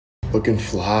Looking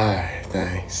fly,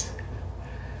 thanks.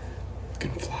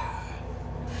 Looking fly.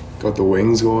 Got the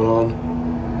wings going on.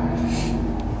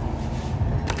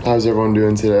 How's everyone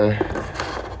doing today?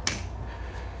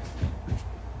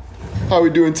 How we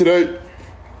doing today?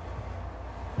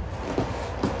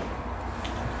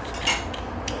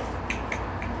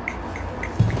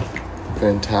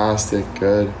 Fantastic,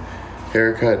 good.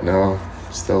 Haircut, no,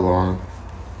 still long.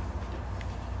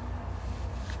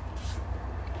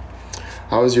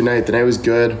 How was your night? The night was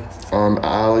good.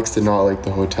 Alex did not like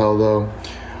the hotel though.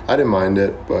 I didn't mind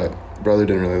it, but brother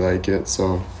didn't really like it,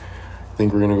 so I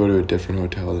think we're gonna go to a different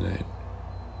hotel tonight.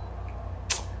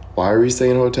 Why are we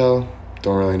staying in a hotel?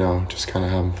 Don't really know, just kind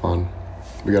of having fun.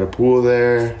 We got a pool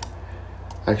there.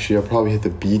 Actually, I'll probably hit the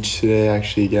beach today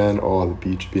again. Oh, the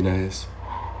beach would be nice.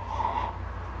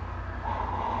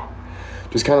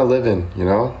 Just kind of living, you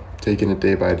know? Taking it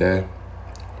day by day.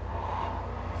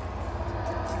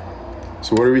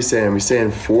 So what are we saying? We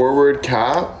saying forward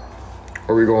cap?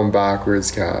 Or are we going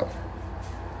backwards cap?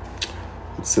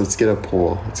 So let's get a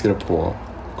poll.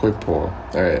 Quick poll.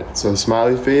 All right, so the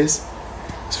smiley face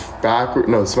is backward.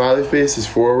 No, the smiley face is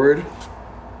forward.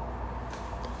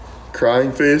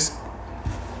 Crying face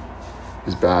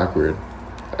is backward.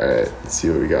 All right, let's see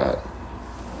what we got.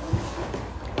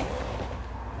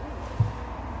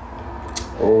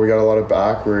 Oh, we got a lot of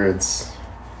backwards.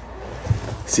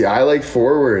 See, I like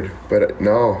forward, but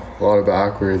no, a lot of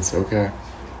backwards. Okay.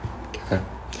 You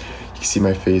can see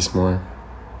my face more.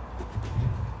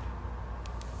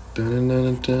 Dun,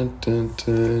 dun, dun, dun,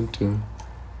 dun, dun.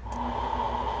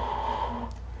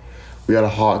 We got a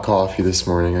hot coffee this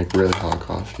morning, like really hot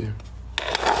coffee.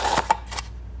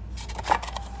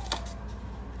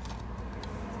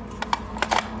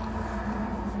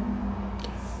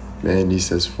 Mandy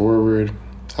says forward.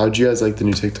 How'd you guys like the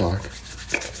new TikTok?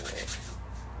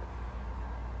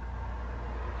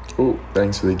 Oh,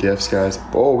 thanks for the gifts, guys.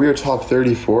 Oh, we are top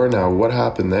 34 now. What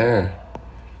happened there?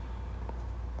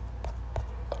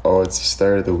 Oh, it's the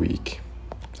start of the week.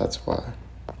 That's why.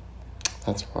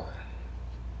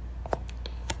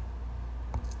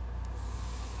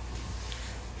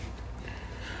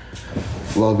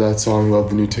 Love that song. Love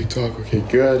the new TikTok. Okay,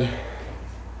 good.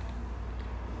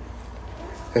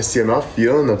 I see, I'm not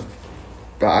feeling the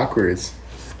backwards.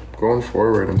 Going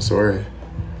forward, I'm sorry.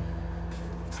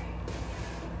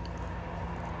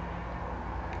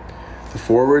 The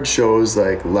forward shows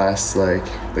like less, like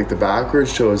the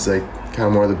backwards shows like kind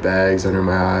of more of the bags under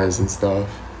my eyes and stuff.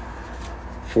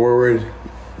 Forward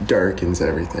darkens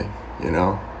everything, you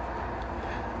know?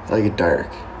 I like it dark.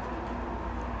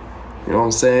 You know what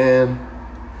I'm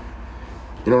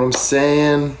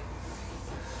saying?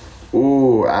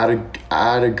 Ooh,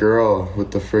 add a girl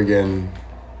with the friggin'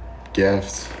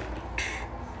 gift.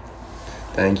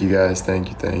 Thank you guys,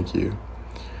 thank you.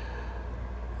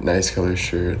 Nice color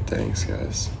shirt, thanks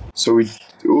guys. So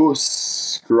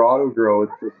Scrotto girl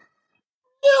with the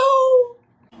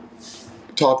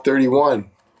top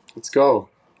 31. Let's go.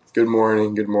 Good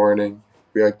morning.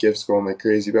 We got gifts going like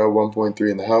crazy. We got 1.3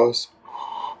 in the house.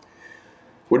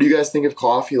 What do you guys think of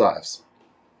coffee laughs?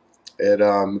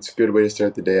 It's a good way to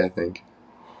start the day, I think.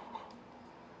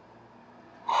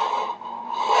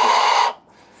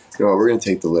 You know what, we're gonna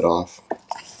take the lid off.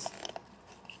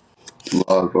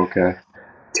 Love, okay.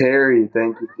 Terry,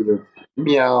 thank you for the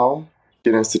meow.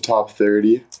 Getting us to top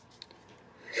 30.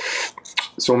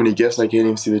 So many gifts, I can't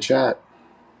even see the chat.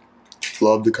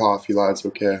 Love the coffee lads,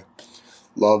 okay.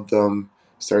 Love them.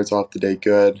 Starts off the day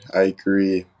good. I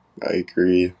agree.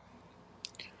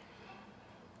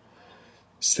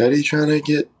 Steady trying to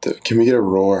get the... Can we get a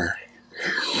roar?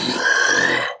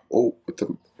 Oh, with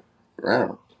the...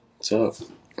 Wow. What's up?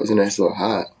 That was a nice little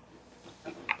hat.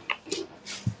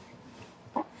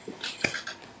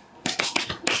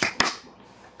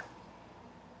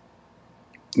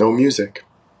 No music.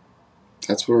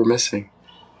 That's what we're missing.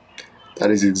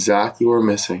 That is exactly what we're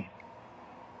missing.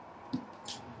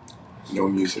 No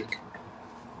music.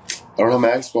 I don't have my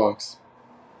Xbox.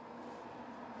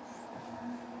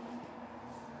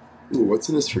 Ooh, what's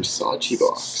in this Versace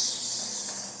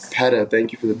box? Peta,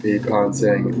 thank you for the PayPal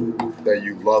saying that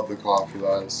you love the coffee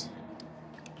lads.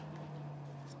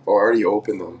 Oh, I already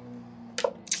opened them.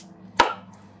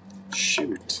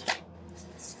 Shoot.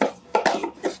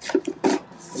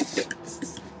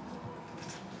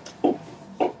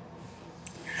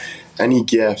 Any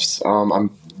gifts?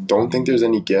 Don't think there's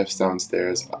any gifts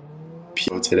downstairs.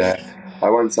 Today. I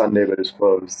went Sunday, but it's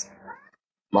closed.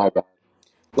 My bad.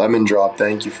 Lemon Drop,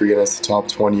 thank you for getting us to top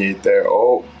 28 there.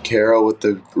 Oh, Carol with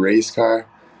the race car.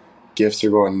 Gifts are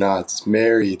going nuts.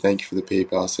 Mary, thank you for the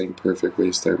PayPal saying perfect way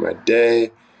to start my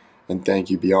day. And thank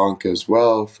you, Bianca, as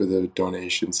well, for the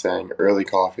donation saying early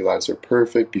coffee lives are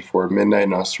perfect before midnight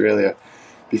in Australia.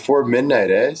 Before midnight,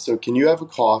 eh? So can you have a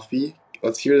coffee?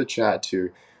 Let's hear the chat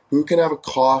too. Who can have a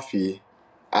coffee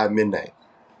at midnight?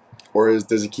 Or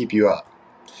does it keep you up?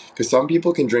 Because some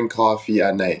people can drink coffee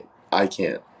at night. I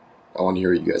can't. I want to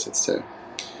hear what you guys have to say.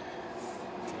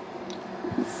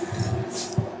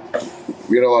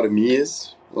 We got a lot of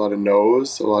me's, a lot of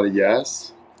no's, a lot of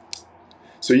yes.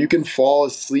 So you can fall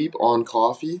asleep on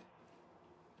coffee?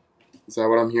 Is that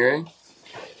what I'm hearing?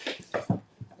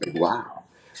 Wow.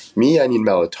 Me, I need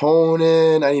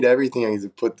melatonin. I need everything. I need to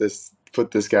put this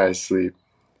guy to sleep.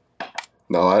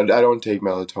 No, I don't take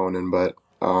melatonin, but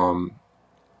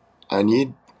I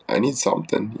need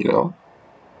something, you know.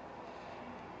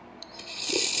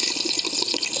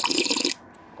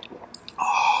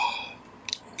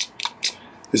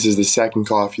 This is the second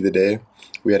coffee of the day.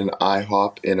 We had an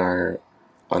IHOP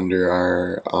under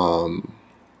our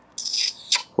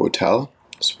hotel.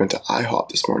 So we went to IHOP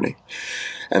this morning,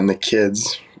 and the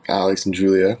kids, Alex and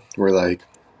Julia, were like,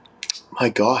 "My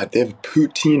God, they have a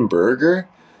poutine burger.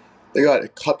 They got a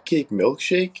cupcake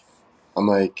milkshake." I'm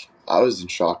like, I was in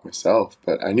shock myself,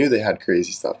 but I knew they had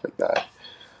crazy stuff like that.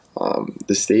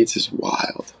 The States is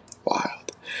wild,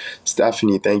 wild.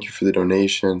 Stephanie, thank you for the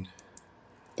donation.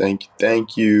 Thank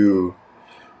you.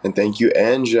 And thank you,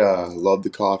 Anja. Love the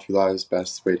coffee lives.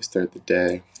 Best way to start the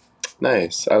day.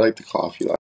 Nice. I like the coffee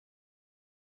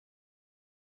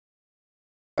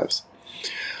lives.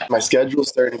 My schedule's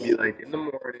starting to be like in the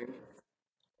morning.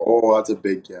 Oh, that's a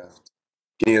big gift.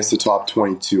 Getting us to top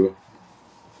 22.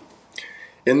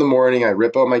 In the morning, I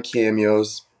rip out my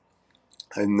cameos.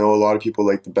 I know a lot of people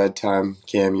like the bedtime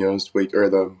cameos, or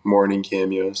the morning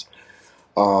cameos.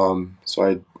 So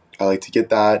I like to get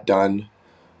that done,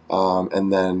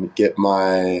 and then get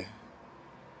my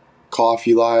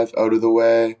coffee live out of the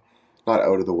way. Not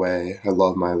out of the way. I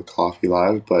love my coffee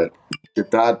live, but get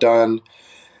that done.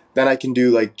 Then I can do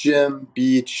like gym,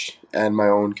 beach, and my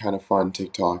own kind of fun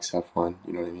TikToks. Have fun,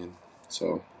 you know what I mean?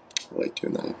 So I like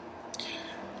doing that.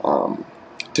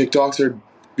 TikToks are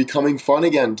becoming fun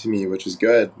again to me, which is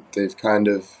good. They've kind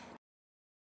of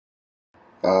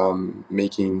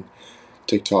making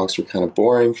TikToks were kind of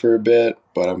boring for a bit,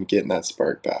 but I'm getting that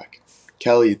spark back.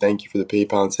 Kelly, thank you for the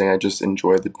PayPal and saying I just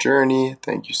enjoyed the journey.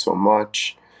 Thank you so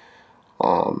much.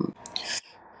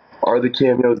 Are the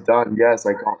cameos done? Yes,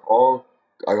 I got all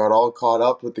caught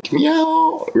up with the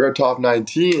cameo. We're at top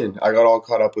 19. I got all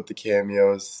caught up with the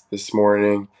cameos this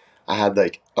morning. I had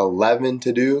like 11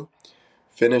 to do.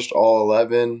 Finished all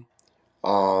 11.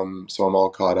 So I'm all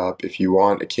caught up. If you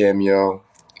want a cameo,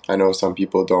 I know some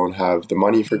people don't have the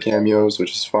money for cameos,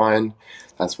 which is fine.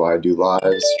 That's why I do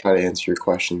lives. Try to answer your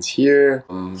questions here.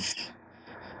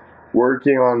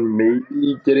 Working on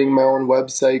maybe getting my own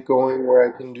website going where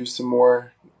I can do some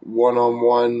more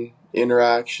one-on-one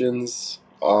interactions.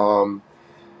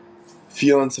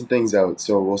 Feeling some things out,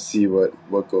 so we'll see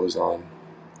what goes on.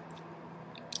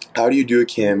 How do you do a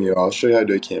cameo? I'll show you how to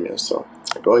do a cameo. So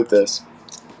I go like this,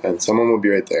 and someone will be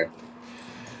right there.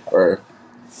 Or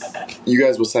you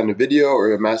guys will send a video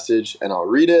or a message, and I'll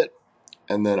read it,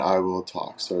 and then I will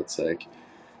talk. So it's like,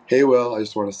 hey, Will, I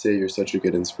just want to say you're such a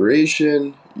good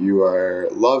inspiration. You are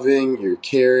loving, you're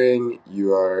caring,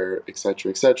 you are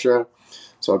etc., etc.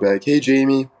 So I'll be like, hey,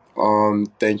 Jamie,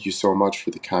 thank you so much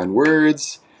for the kind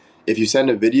words. If you send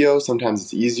a video, sometimes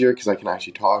it's easier because I can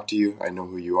actually talk to you. I know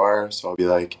who you are. So I'll be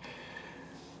like,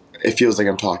 it feels like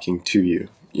I'm talking to you.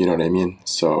 You know what I mean?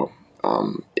 So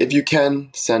if you can,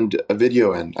 send a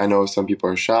video in. I know some people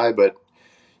are shy, but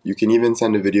you can even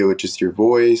send a video with just your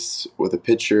voice, with a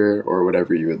picture, or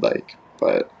whatever you would like.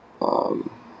 But I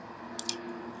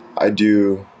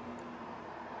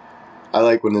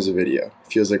like when there's a video.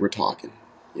 It feels like we're talking,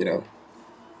 you know,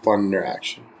 fun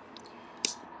interaction.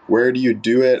 Where do you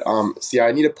do it? See,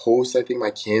 I need to post, I think,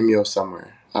 my cameo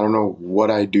somewhere. I don't know what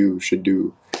I should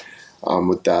do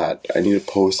with that. I need to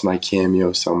post my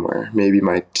cameo somewhere. Maybe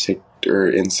my TikTok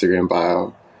or Instagram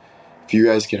bio. If you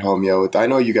guys can help me out with that. I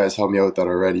know you guys helped me out with that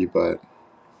already, but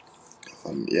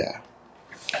yeah.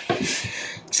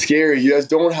 Scary. You guys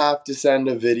don't have to send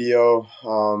a video.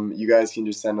 You guys can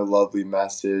just send a lovely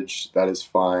message. That is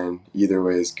fine. Either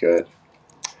way is good.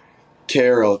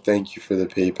 Carol, thank you for the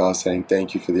PayPal saying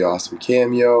thank you for the awesome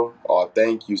cameo. Oh,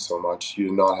 thank you so much. You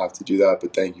did not have to do that,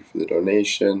 but thank you for the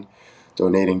donation.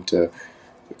 Donating to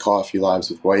the Coffee Lives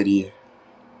with Whitey.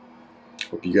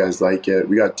 Hope you guys like it.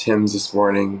 We got Tim's this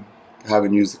morning.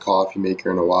 Haven't used the coffee maker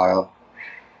in a while.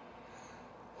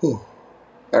 Whew.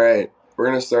 All right, we're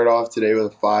going to start off today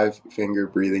with a 5-finger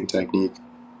breathing technique.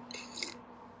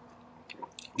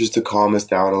 Just to calm us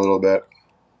down a little bit.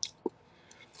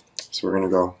 So we're gonna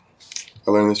go.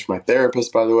 I learned this from my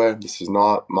therapist, by the way. This is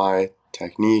not my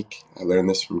technique. I learned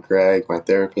this from Greg, my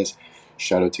therapist.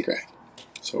 Shout out to Greg.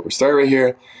 So we're starting right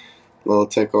here. A little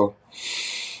tickle.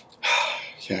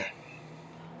 Okay.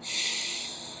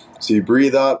 So you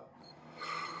breathe up,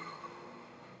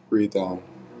 breathe down.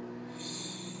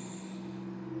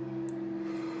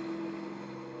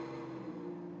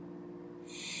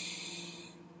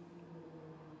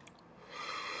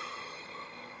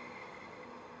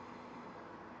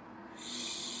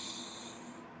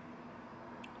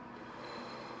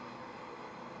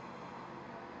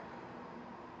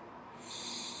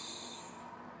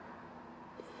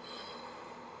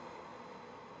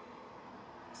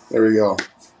 There we go.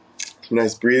 Some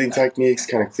nice breathing techniques,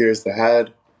 kind of clears the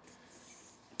head.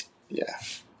 Yeah,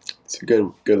 it's a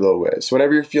good little way. So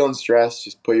whenever you're feeling stressed,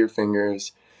 just put your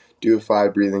fingers, do a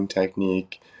 5 breathing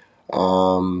technique.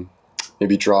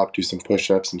 Maybe do some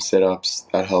push-ups, some sit-ups.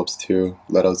 That helps too.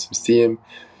 Let out some steam.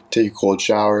 Take a cold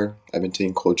shower. I've been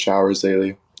taking cold showers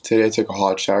lately. Today I took a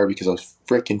hot shower because I was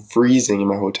freaking freezing in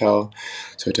my hotel.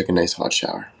 So I took a nice hot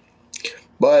shower.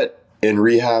 But in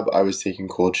rehab, I was taking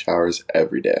cold showers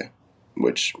every day,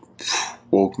 which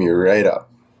woke me right up.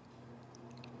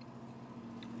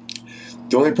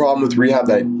 The only problem with rehab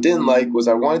that I didn't like was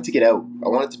I wanted to get out. I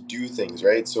wanted to do things,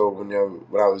 right? So when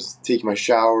I was taking my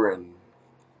shower and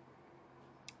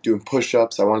doing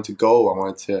push-ups, I wanted to go. I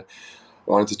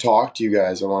wanted to talk to you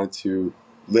guys. I wanted to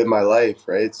live my life,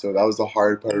 right? So that was the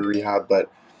hard part of rehab.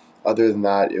 But other than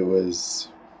that, it was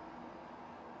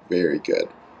very good.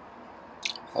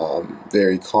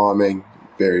 Very calming,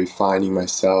 very finding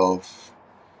myself,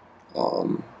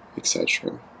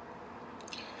 etc.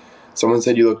 Someone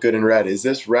said you look good in red. Is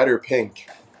this red or pink?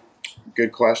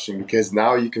 Good question, because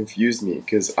now you confuse me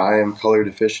because I am color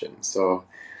deficient. So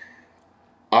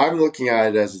I'm looking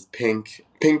at it as pink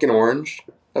and orange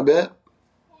a bit.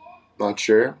 Not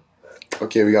sure.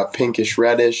 Okay, we got pinkish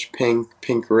reddish,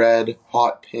 pink red,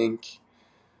 hot pink.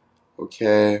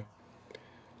 Okay.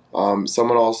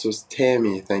 Someone also,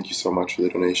 Tammy, thank you so much for the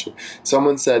donation.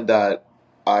 Someone said that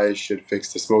I should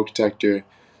fix the smoke detector.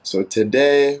 So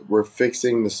today we're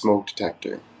fixing the smoke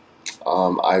detector.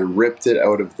 I ripped it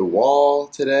out of the wall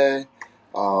today,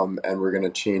 and we're gonna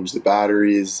change the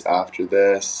batteries after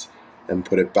this and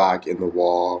put it back in the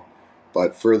wall.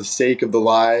 But for the sake of the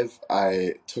live,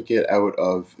 I took it out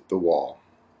of the wall,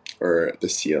 or the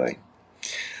ceiling.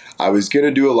 I was gonna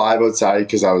do a live outside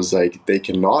because I was like, they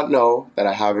cannot know that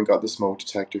I haven't got the smoke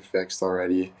detector fixed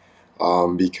already,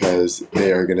 because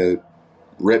they are gonna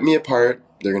rip me apart.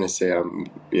 They're gonna say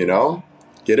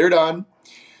get her done.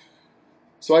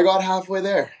 So I got halfway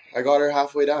there. I got her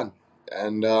halfway done,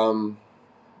 and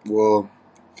we'll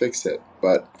fix it.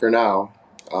 But for now,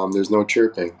 there's no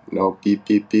chirping, no beep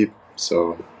beep beep.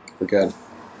 So we're good.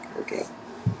 We're good.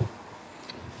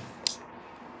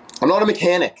 I'm not a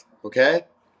mechanic, okay?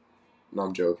 No,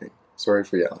 I'm joking. Sorry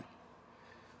for yelling.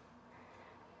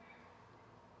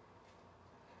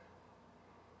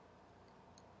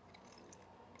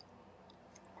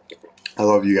 I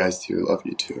love you guys too. Love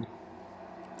you too.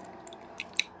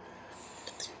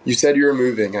 You said you were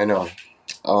moving. I know.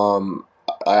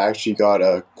 I actually got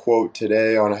a quote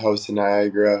today on a house in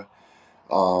Niagara.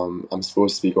 I'm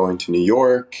supposed to be going to New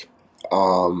York.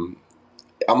 I'm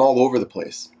all over the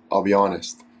place. I'll be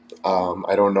honest.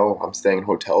 I don't know. I'm staying in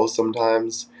hotels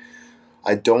sometimes.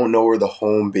 I don't know where the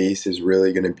home base is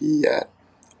really going to be yet.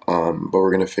 But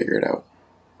we're going to figure it out.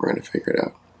 We're going to figure it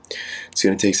out. It's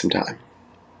going to take some time.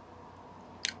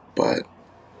 But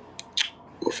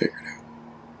we'll figure it out.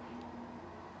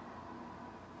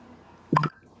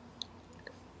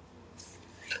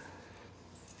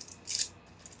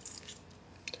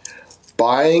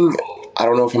 Buying, I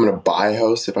don't know if I'm going to buy a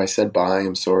house. If I said buying,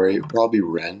 I'm sorry. Probably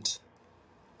rent.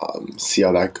 See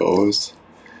how that goes.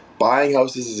 Buying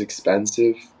houses is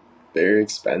expensive. Very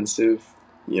expensive.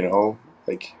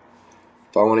 Like,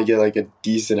 if I want to get like a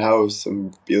decent house,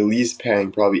 I'm at least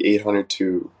paying probably $800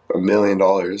 to $1 million,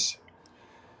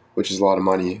 which is a lot of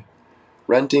money.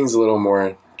 Renting's a little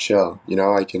more chill.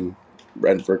 I can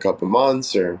rent for a couple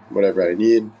months or whatever I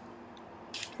need.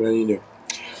 What do I need to do?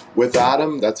 With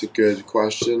Adam, that's a good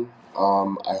question.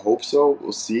 I hope so.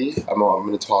 We'll see. I'm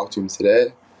going to talk to him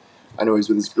today. I know he's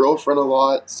with his girlfriend a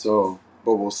lot,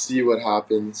 but we'll see what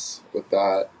happens with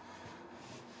that.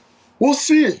 We'll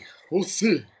see. We'll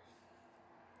see.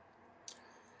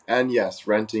 And yes,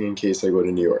 renting in case I go to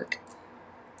New York.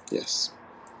 Yes.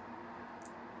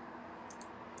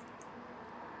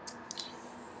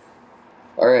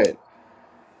 Alright.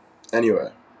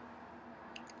 Anyway.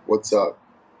 What's up?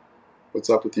 What's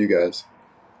up with you guys?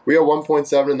 We are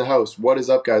 1.7 in the house. What is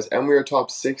up, guys? And we are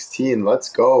top 16. Let's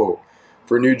go.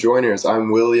 For new joiners, I'm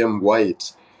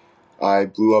Whiteyy18. I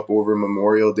blew up over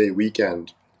Memorial Day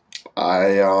weekend.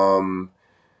 I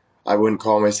wouldn't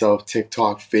call myself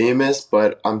TikTok famous,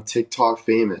 but I'm TikTok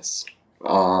famous.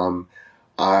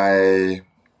 I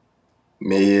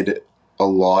made a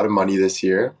lot of money this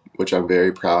year, which I'm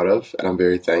very proud of and I'm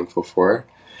very thankful for.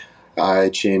 I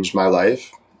changed my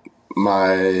life,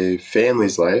 my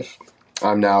family's life.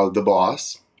 I'm now the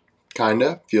boss.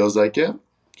 Kinda feels like it.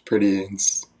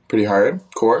 It's pretty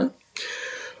hardcore.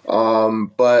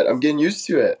 But I'm getting used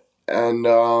to it, and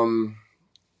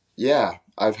yeah,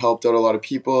 I've helped out a lot of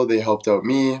people. They helped out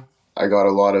me. I got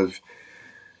a lot of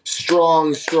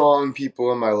strong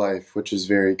people in my life, which is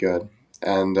very good.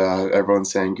 And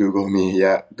everyone's saying Google me.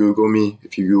 Yeah, Google me.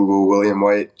 If you Google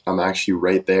Whiteyy18, I'm actually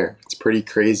right there. It's pretty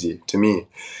crazy to me,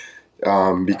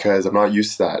 because I'm not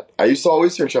used to that. I used to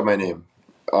always search up my name.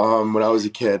 When I was a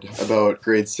kid, about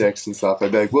grade 6 and stuff,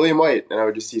 I'd be like, Whiteyy18, and I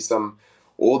would just see some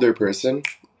older person,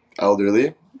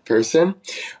 elderly person,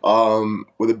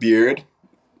 with a beard,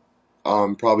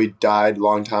 probably died a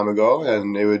long time ago,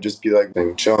 and it would just be like,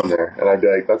 chilling there. And I'd be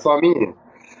like, that's not me.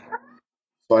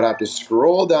 So I'd have to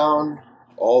scroll down,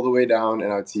 all the way down,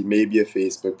 and I'd see maybe a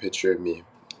Facebook picture of me.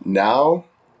 Now,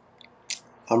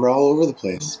 I'm all over the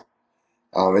place.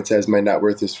 It says my net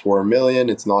worth is 4 million.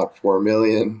 It's not 4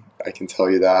 million. I can tell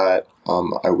you that.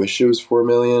 I wish it was 4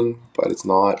 million, but it's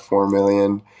not 4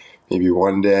 million. Maybe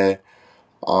one day.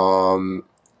 Um,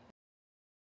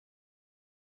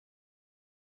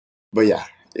 but yeah,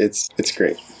 it's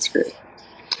great. It's great.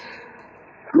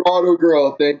 Grotto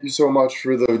Girl, thank you so much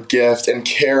for the gift. And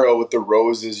Carol with the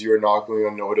roses, you are not going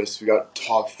unnoticed. We got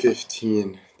top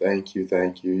 15. Thank you,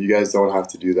 thank you. You guys don't have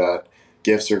to do that.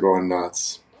 Gifts are going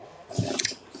nuts.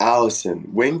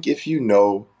 Allison, wink if you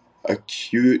know a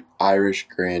cute Irish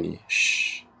granny.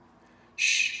 Shh.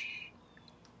 Shh.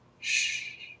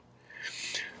 Shh.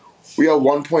 We got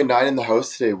 1.9 in the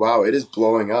house today. Wow, it is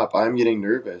blowing up. I'm getting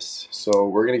nervous. So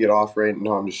we're going to get off right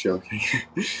now. No, I'm just joking.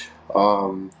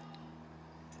 um,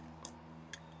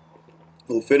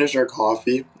 we'll finish our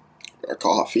coffee.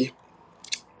 Got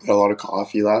a lot of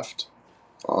coffee left.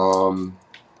 Um,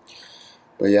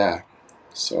 but yeah.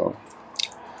 So,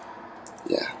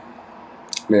 yeah.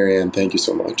 Marianne, thank you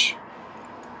so much.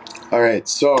 All right,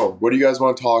 so what do you guys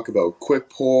want to talk about? Quick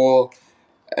poll,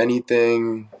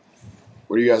 anything?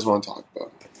 What do you guys want to talk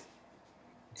about?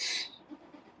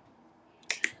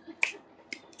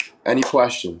 Any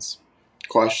questions?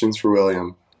 Questions for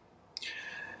William?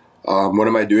 What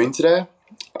am I doing today?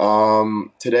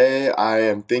 Today I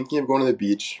am thinking of going to the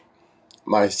beach.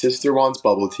 My sister wants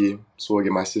bubble tea, so we'll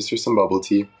get my sister some bubble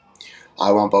tea.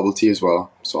 I want bubble tea as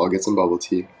well, so I'll get some bubble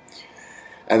tea.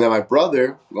 And then my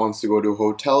brother wants to go to a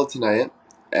hotel tonight,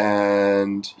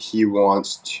 and he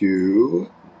wants to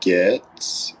get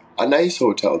a nice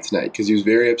hotel tonight because he was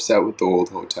very upset with the old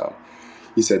hotel.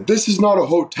 He said, "This is not a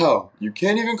hotel. You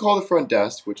can't even call the front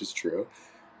desk," which is true.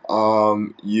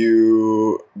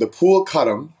 The pool cut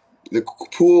him. The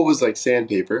pool was like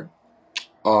sandpaper.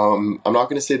 I'm not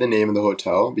gonna say the name of the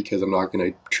hotel because I'm not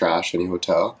gonna trash any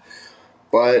hotel,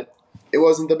 but it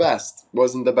wasn't the best.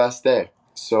 Wasn't the best day.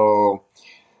 So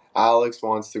Alex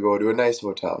wants to go to a nice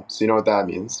hotel. So you know what that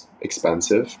means?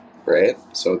 Expensive, right?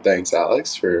 So thanks,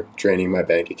 Alex, for draining my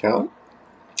bank account.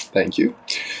 Thank you.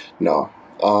 No.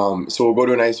 So we'll go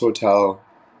to a nice hotel.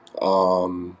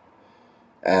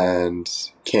 And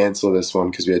cancel this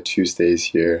one because we had 2 stays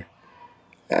here.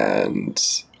 And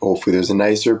hopefully there's a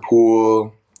nicer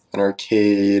pool, an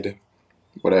arcade,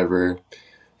 whatever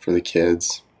for the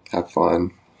kids. Have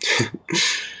fun.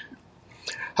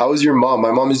 How is your mom?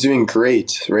 My mom is doing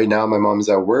great. Right now my mom is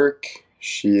at work.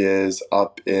 She is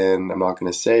up in, I'm not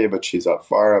going to say, but she's up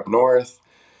far up north.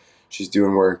 She's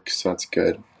doing work, so that's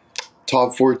good.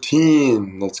 Top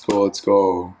 14. Let's go, let's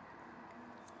go.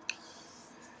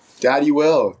 Daddy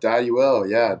will.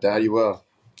 Yeah, Daddy will.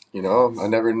 You know, I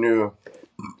never knew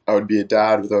I would be a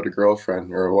dad without a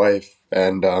girlfriend or a wife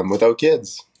and without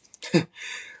kids.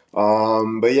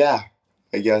 But yeah,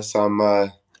 I guess I'm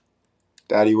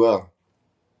Daddy will.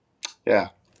 Yeah.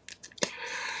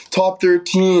 Top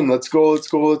 13. Let's go, let's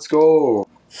go, let's go.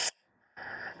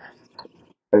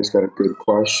 I just got a good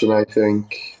question, I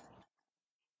think.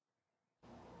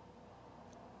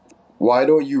 Why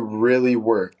don't you really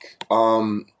work?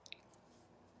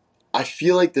 I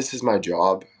feel like this is my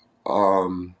job.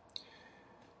 Um,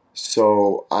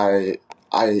 so I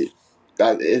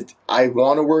I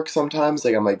want to work sometimes.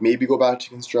 Like I'm like maybe go back to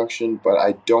construction, but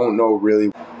I don't know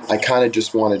really. I kind of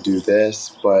just want to do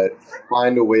this, but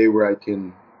find a way where I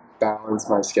can balance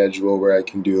my schedule, where I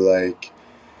can do like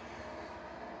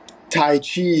Tai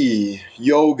Chi,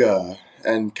 yoga,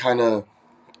 and kind of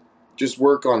just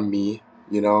work on me,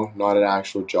 you know, not an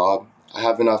actual job. I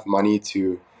have enough money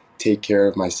to take care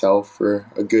of myself for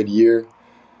a good year,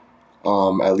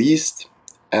 at least.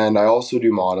 And I also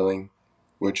do modeling,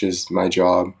 which is my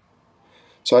job.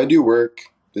 So I do work.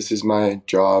 This is my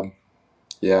job.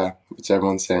 Yeah, it's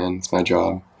everyone's saying it's my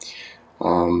job.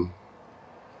 But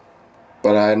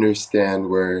I understand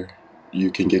where you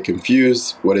can get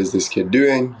confused. What is this kid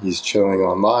doing? He's chilling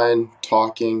online,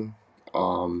 talking.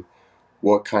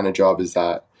 What kind of job is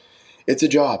that? It's a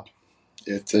job.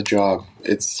 It's a job.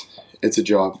 It's a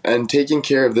job. And taking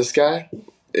care of this guy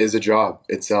is a job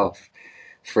itself.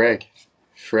 Frig.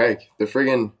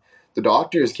 The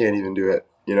doctors can't even do it,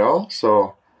 you know?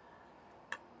 So,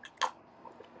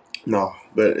 no,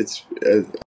 but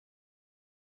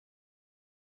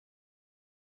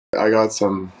I got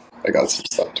some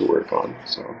stuff to work on,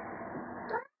 so.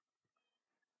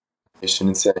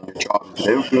 And saying your job as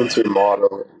an influencer,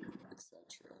 model,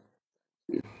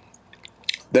 etc.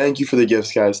 Thank you for the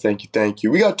gifts, guys. Thank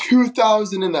you. We got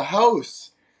 2,000 in the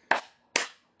house.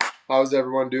 How's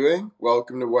everyone doing?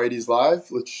 Welcome to Whitey's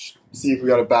Live. Let's see if we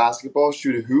got a basketball.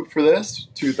 Shoot a hoop for this.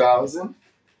 2,000.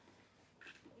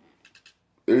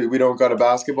 We don't got a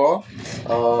basketball.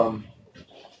 All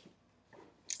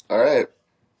right.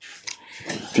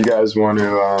 If you guys want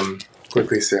to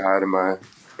quickly say hi to my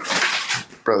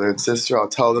brother and sister, I'll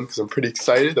tell them because I'm pretty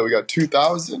excited that we got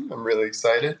 2,000. I'm really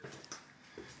excited.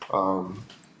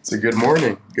 It's a good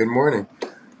morning. Good morning.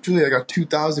 Julie, I got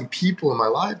 2,000 people in my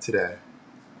live today.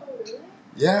 Oh, really?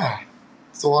 Yeah.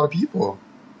 It's a lot of people.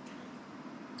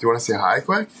 Do you want to say hi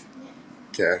quick?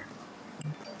 Yeah. Okay.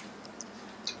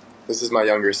 This is my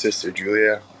younger sister,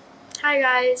 Julia. Hi,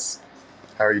 guys.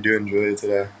 How are you doing, Julia,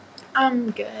 today?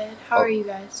 I'm good. How are you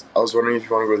guys? I was wondering if you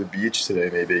want to go to the beach today,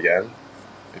 maybe again.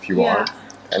 If you want.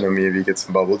 And then maybe get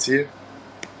some bubble tea.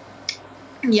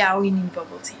 Yeah, we need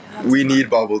bubble tea. We need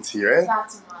bubble tea, right?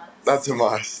 That's a must. That's a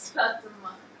must. That's a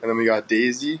must. And then we got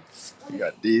Daisy.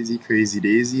 Crazy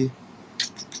Daisy.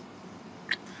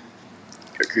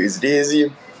 Got Crazy Daisy.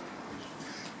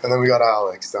 And then we got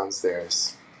Alex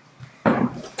downstairs.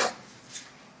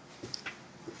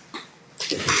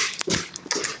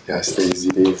 Yes,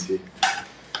 Daisy.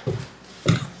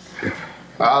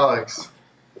 Alex.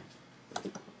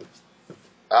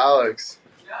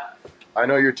 Yeah. I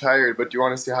know you're tired, but do you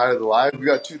want to say hi to the live? We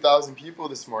got 2,000 people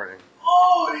this morning.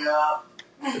 Oh,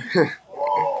 yeah.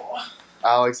 Whoa.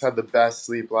 Alex had the best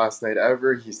sleep last night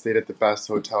ever. He stayed at the best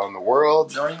hotel in the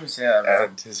world. Don't even say that, bro.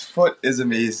 And his foot is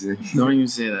amazing. Don't even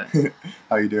say that.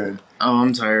 How you doing? Oh,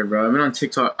 I'm tired, bro. I've been on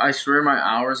TikTok. I swear my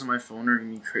hours on my phone are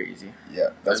going to be crazy.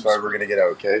 Yeah, that's why we're going to get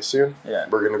out, okay, soon? Yeah.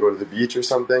 We're going to go to the beach or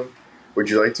something. Would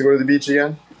you like to go to the beach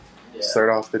again? Yeah.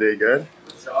 Start off the day good?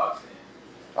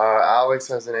 Alex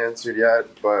hasn't answered yet,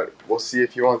 but we'll see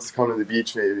if he wants to come to the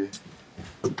beach maybe.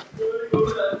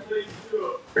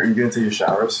 Are you going to take a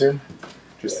shower soon?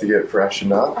 Just to get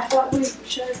freshened up? I thought we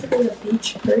should have to go to the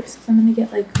beach first. I'm gonna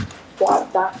get like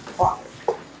water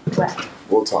wet.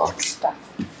 We'll talk. Stuff.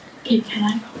 Okay, can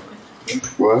I go with you?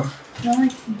 What? No, I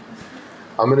can't.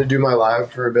 I'm going to do my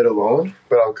live for a bit alone,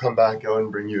 but I'll come back out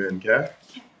and bring you in, okay?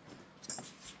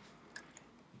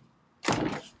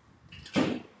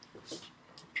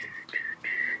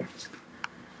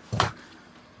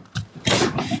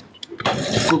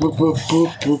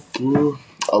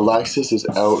 Alexis is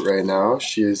out right now.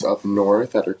 She is up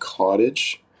north at her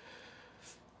cottage.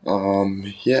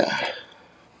 Yeah.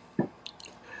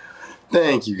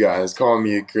 Thank you guys. Call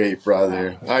me a great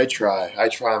brother. I try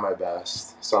my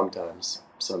best. Sometimes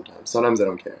I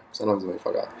don't care. Sometimes I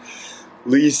fuck off.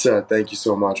 Lisa, thank you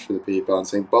so much for the PayPal and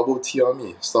saying bubble tea on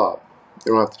me. Stop.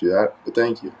 You don't have to do that, but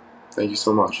thank you. Thank you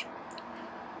so much.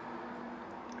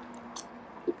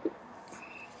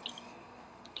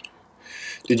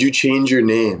 Did you change your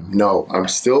name? No, I'm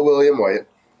still William White.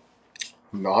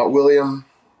 I'm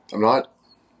not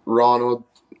Ronald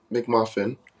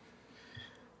McMuffin. I'm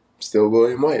still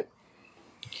William White.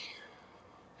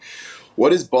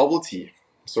 What is bubble tea?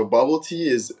 So bubble tea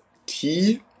is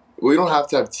tea. We don't have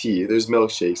to have tea. There's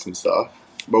milkshakes and stuff,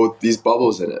 but with these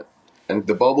bubbles in it. And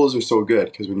the bubbles are so good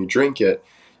because when you drink it,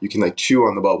 you can like chew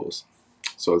on the bubbles.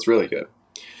 So it's really good.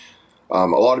 A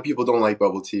lot of people don't like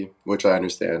bubble tea, which I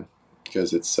understand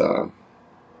because it's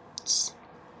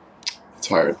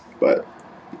hard, but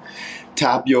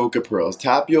tapioca pearls.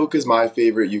 Tapioca is my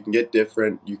favorite. You can get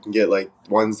different. You can get like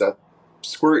ones that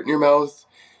squirt in your mouth.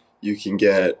 You can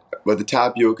get, but the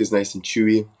tapioca is nice and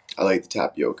chewy. I like the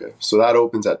tapioca. So that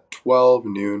opens at 12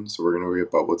 noon. So we're gonna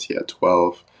get bubble tea at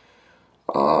 12.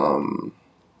 And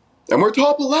we're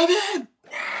top 11.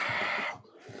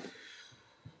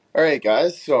 Alright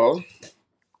guys, so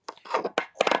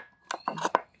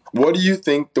what do you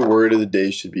think the word of the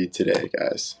day should be today,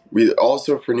 guys? We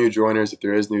also, for new joiners, if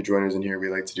there is new joiners in here, we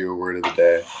like to do a word of the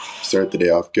day. Start the day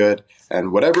off good.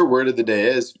 And whatever word of the day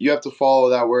is, you have to follow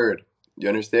that word. You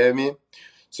understand me?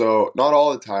 So, not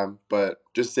all the time, but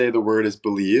just say the word is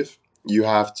believe. You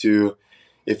have to,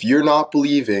 if you're not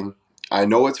believing, I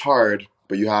know it's hard,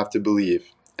 but you have to believe.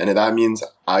 And that means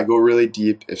I go really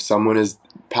deep. If someone is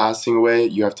passing away,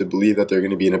 you have to believe that they're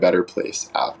going to be in a better place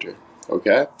after.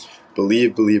 Okay?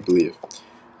 Believe, believe, believe.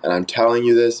 And I'm telling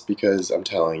you this because I'm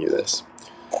telling you this.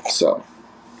 So,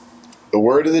 the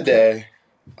word of the day,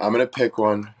 I'm going to pick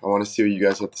one. I want to see what you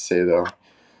guys have to say though.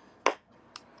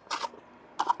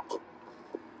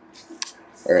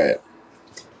 Alright.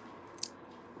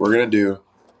 We're going to do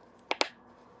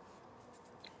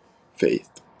faith.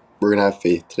 We're going to have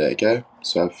faith today, okay?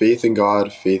 So have faith in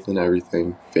God, faith in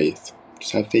everything, faith.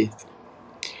 Just have faith.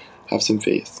 Have some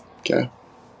faith, okay?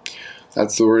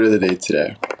 That's the word of the day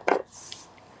today.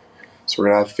 So we're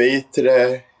going to have faith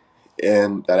today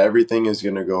and that everything is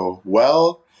going to go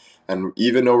well. And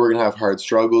even though we're going to have hard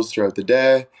struggles throughout the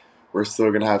day, we're still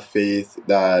going to have faith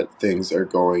that things are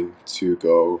going to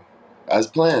go as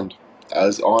planned,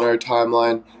 as on our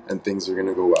timeline, and things are going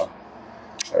to go well.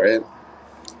 All right?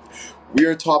 We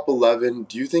are top 11.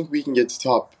 Do you think we can get to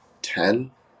top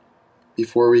 10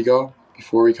 before we go?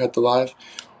 Before we cut the live?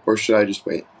 Or should I just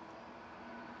wait?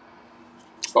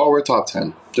 Oh, we're top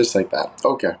 10. Just like that.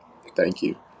 Okay. Thank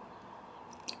you.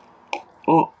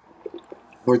 Oh,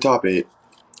 we're top 8.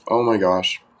 Oh my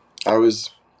gosh. I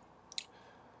was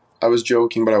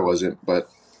joking, but I wasn't. But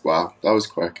wow, that was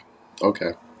quick.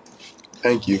 Okay.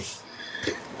 Thank you.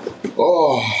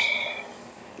 Oh,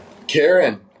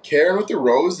 Karen. Karen with the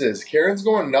roses. Karen's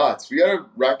going nuts. We gotta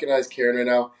recognize Karen right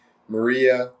now.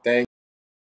 Maria, thank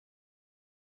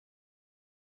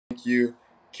you.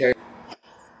 Karen.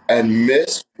 And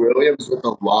Miss Williams with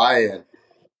the lion.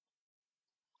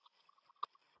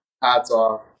 Hats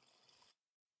off.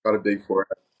 Got a big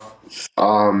forehead.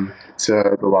 To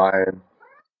the lion.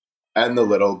 And the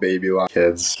little baby lion.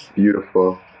 Kids.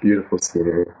 Beautiful, beautiful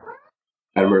scenery.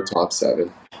 And we're top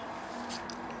 7.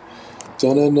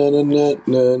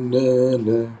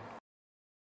 Da-na-na-na-na-na-na.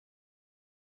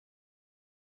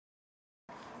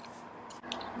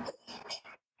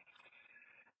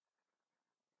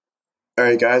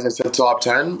 Alright guys, I said top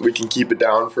 10. We can keep it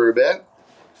down for a bit.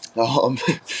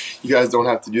 You guys don't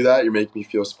have to do that. You're making me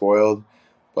feel spoiled.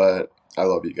 But I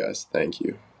love you guys. Thank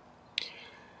you.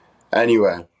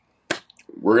 Anyway,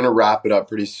 we're going to wrap it up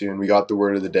pretty soon. We got the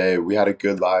word of the day. We had a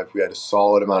good live. We had a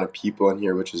solid amount of people in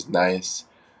here, which is nice.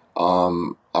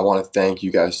 I want to thank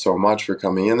you guys so much for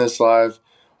coming in this live.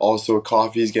 Also,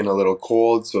 coffee's getting a little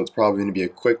cold, so it's probably going to be a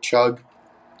quick chug.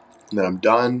 And then I'm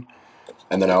done.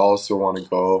 And then I also want to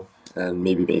go and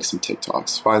maybe make some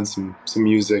TikToks. Find some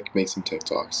music, make some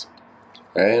TikToks.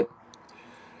 Right?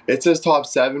 It says top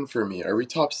 7 for me. Are we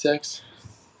top 6?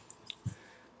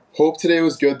 Hope today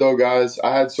was good though, guys.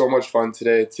 I had so much fun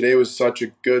today. Today was such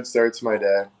a good start to my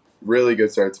day. Really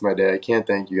good start to my day. I can't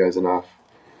thank you guys enough.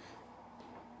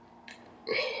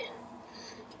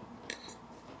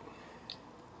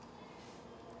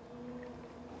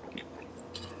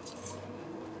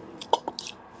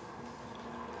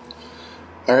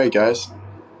 Alright guys.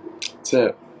 That's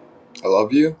it. I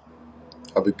love you.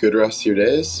 Have a good rest of your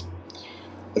days.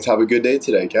 Let's have a good day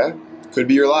today, okay? Could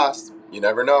be your last. You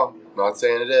never know. I'm not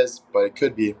saying it is, but it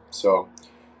could be. So,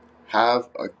 have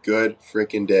a good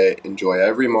freaking day. Enjoy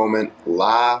every moment.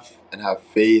 Laugh and have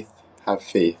faith. Have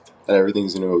faith that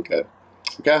everything's gonna go good.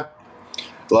 Okay?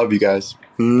 Love you guys.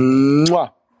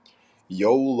 Mwah.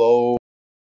 YOLO.